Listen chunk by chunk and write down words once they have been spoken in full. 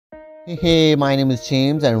Hey, my name is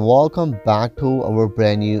James and welcome back to our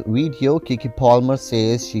brand new video. Keke Palmer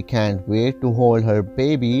says she can't wait to hold her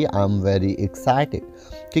baby. I'm very excited.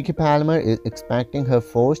 Keke Palmer is expecting her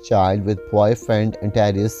first child with boyfriend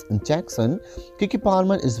Darius Jackson. Keke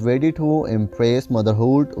Palmer is ready to embrace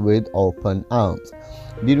motherhood with open arms.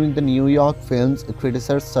 During the New York Films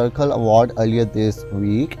Critics Circle Award earlier this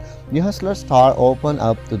week, the Hustler star opened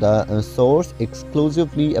up to the source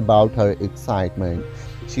exclusively about her excitement.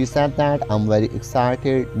 She said that I'm very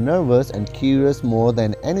excited, nervous, and curious more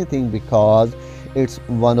than anything because it's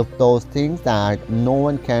one of those things that no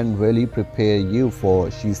one can really prepare you for.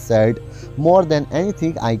 She said, more than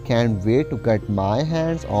anything, I can't wait to get my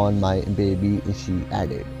hands on my baby, she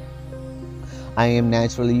added. I am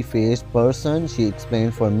naturally phased person, she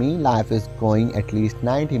explained. For me, life is going at least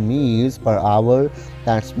 90 miles per hour.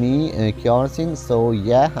 That's me cursing. So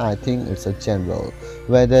yeah, I think it's a general.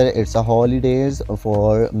 Whether it's a holidays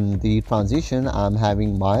for the transition, I'm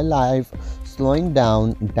having my life slowing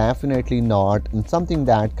down. Definitely not something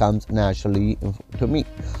that comes naturally to me.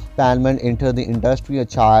 Palmer entered the industry a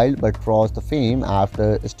child but rose to fame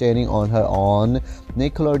after starring on her own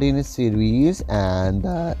Nickelodeon series, and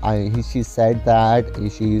she said that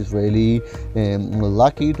she is really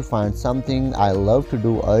lucky to find something I love to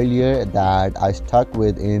do earlier that I stuck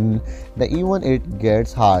with in the even it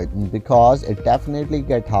gets hard, because it definitely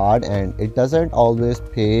gets hard and it doesn't always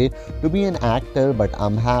pay to be an actor, but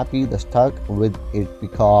I'm happy the stuck with it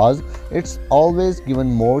because it's always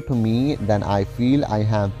given more to me than I feel I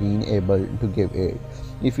have been able to give it.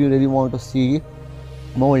 If you really want to see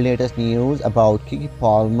more latest news about Keke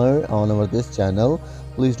Palmer on our this channel,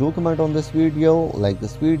 please do comment on this video, like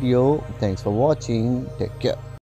this video. Thanks for watching. Take care.